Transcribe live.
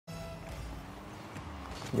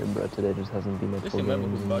Yeah, bro, today just hasn't been a full Listen, remember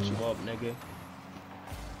game. who brought you up, nigga.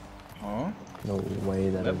 Huh? No way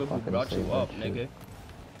that Remember I who fucking brought saved you that up, shit. nigga.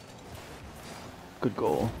 Good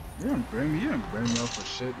goal. You didn't bring me up for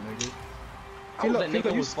shit, nigga.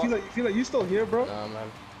 Feel like you still here, bro? Nah, man.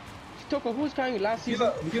 Toko, who was carrying you last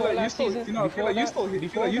season? Feel like you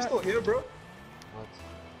still here, bro? What?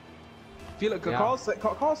 Feel like Yeah.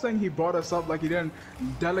 Carl's saying he brought us up like he didn't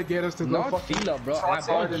delegate us to go Not fucking Fila, bro. I Trotside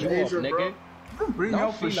brought in you up, Asia, nigga. bro. You didn't bring me Not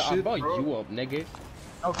up for Fila, I shit, brought bro. you up, nigga.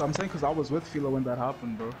 No, I'm saying because I was with Fila when that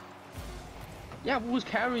happened, bro. Yeah, who was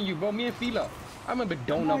carrying you, bro? Me and Fila. I remember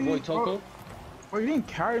Donut Boy Toko. Bro, you didn't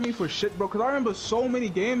carry me for shit, bro. Cause I remember so many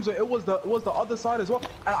games where it was the other side as well.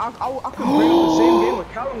 And I could bring up the same game where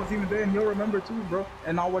Callum was even there, and you'll remember too, bro.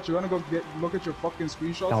 And now what? You're gonna go look at your fucking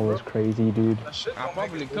screenshots, That bro? was crazy, dude. That shit I don't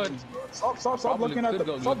probably make a could. difference, bro. Stop Probably looking at could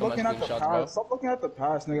go the stop look at looking my at the screenshots, past. bro. Stop looking at the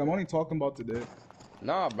past, nigga. I'm only talking about today.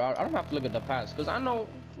 Nah, bro. I don't have to look at the past. Because I know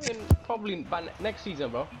probably by next season,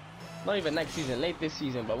 bro. Not even next season. Late this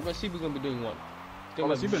season, bro. We're going to see we're going to be doing what.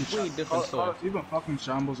 Carlos, you've been way different story. You've been fucking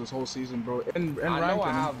shambles this whole season, bro. In I know ranking,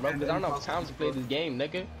 I have, bro, and- because I don't and have time to play this game,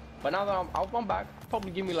 nigga. But now that I'm back,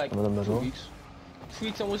 probably give me like Some of them as 2 well. weeks. 2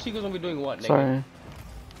 weeks and we'll see who's gonna be doing what, nigga. Sorry.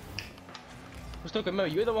 But still, remember,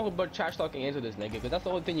 you're the one who brought trash talking into this, nigga, because that's the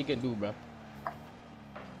only thing you can do, bro.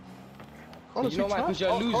 Carlos, You know why? Because you're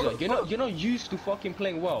a Carlos, loser. Carlos, You're not used to fucking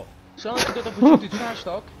playing well. So now you get the opportunity to trash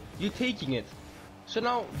talk, you're taking it. So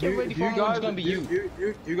now get ready for what's gonna be you.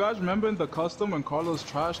 You guys remember in the custom when Carlos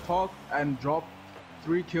trash talked and dropped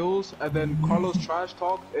 3 kills, and then Carlos trash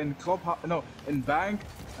talked in in bank,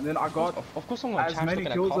 and then I got Of course, I'm gonna as trash many talk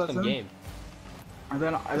in a kills as custom him. game. and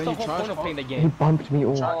then That's you the whole trash point of playing the He game. bumped me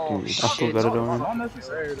off, Oh, dude. I still shit. got it on. Not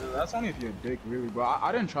necessary. That's only if you're a dick, really, bro.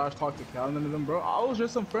 I didn't trash talk to Cal and them, bro. I was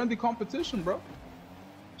just some friendly competition, bro.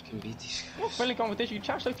 You can beat these What guys. friendly competition? You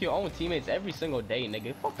trash talk to your own teammates every single day,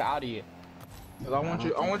 nigga. Fuck out of here. Cause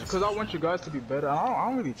I want you guys to be better. I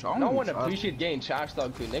don't really try. No one appreciates getting trash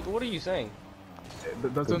talk to, nigga. What are you saying?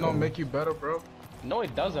 Does it not make you better, bro? No,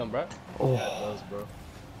 it doesn't, bro. It does, bro.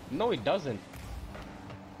 No, it doesn't.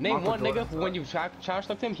 Name Michael one nigga Jordan, who, when you trash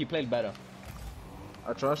talk to him, he played better.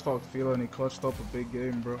 I trash talked Fila and he clutched up a big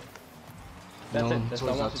game, bro. That's No, it. That's it's the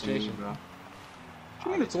always one up to me, situation. bro. What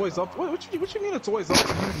you mean it's always up? What you mean it's always up to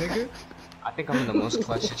you, nigga? I think I'm in the most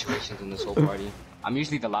clutch situations in this whole party. I'm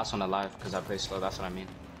usually the last one alive because I play slow, that's what I mean.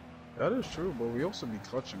 That is true, but we also be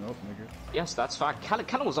clutching up, nigga. Yes, that's fact.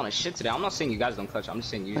 Callum was on a shit today. I'm not saying you guys don't clutch, I'm just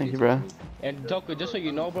saying you. Thank you, bro. And Toko, just so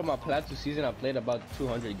you know, bro, my plateau season, I played about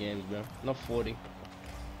 200 games, bro. Not 40.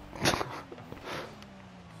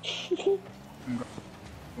 You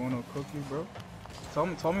want a cookie, bro? Tell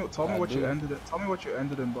me what you ended it. Tell me what you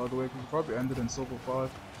ended in, by the way, because you probably ended in Silver 5.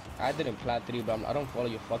 I didn't plat 3, but I don't follow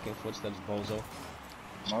your fucking footsteps, bozo.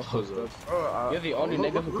 My footsteps. Bro, You're the only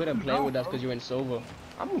nigga who couldn't play down, with us bro. because you're in silver.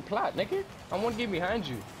 I'm in plat, nigga. I'm one game behind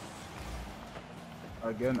you.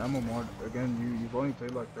 Again, MMR. Again, you've only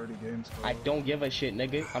played like 30 games. Bro. I don't give a shit,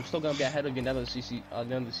 nigga. I'm still gonna be ahead of you another season,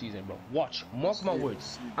 bro. Watch, mark my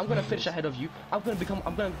words. I'm gonna finish ahead of you. I'm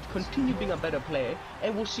gonna continue being a better player,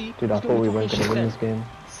 and we'll see. Dude, I who's thought gonna we be weren't talking gonna win shit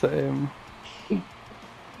this game. Same.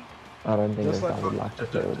 I don't think Just this like guy would like to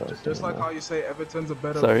play with us. just like anymore. how you say Everton's a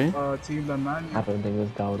better Sorry? team than Man U. I don't think this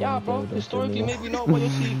guy would Yeah, want to play bro. with us Historically, anymore. maybe not, but you'll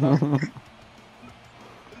see, bro.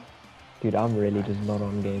 Dude, I'm really just not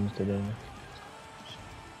on games today.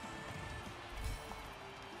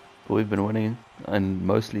 But we've been winning, and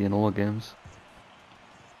mostly in all games.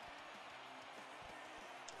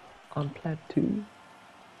 On plat 2.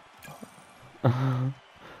 Yeah,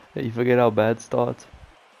 you forget how bad starts.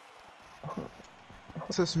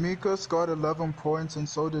 Sesmikas got 11 points and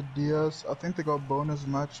so did Diaz. I think they got bonus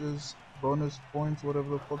matches, bonus points, whatever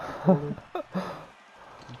the fuck you call it.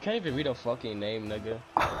 You can't even read a fucking name, nigga.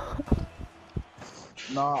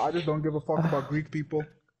 Nah, I just don't give a fuck about Greek people.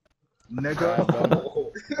 Nigga.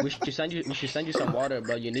 Bro. We should send you some water,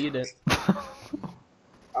 bro. You need it.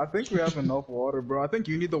 I think we have enough water, bro. I think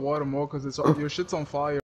you need the water more because your shit's on fire.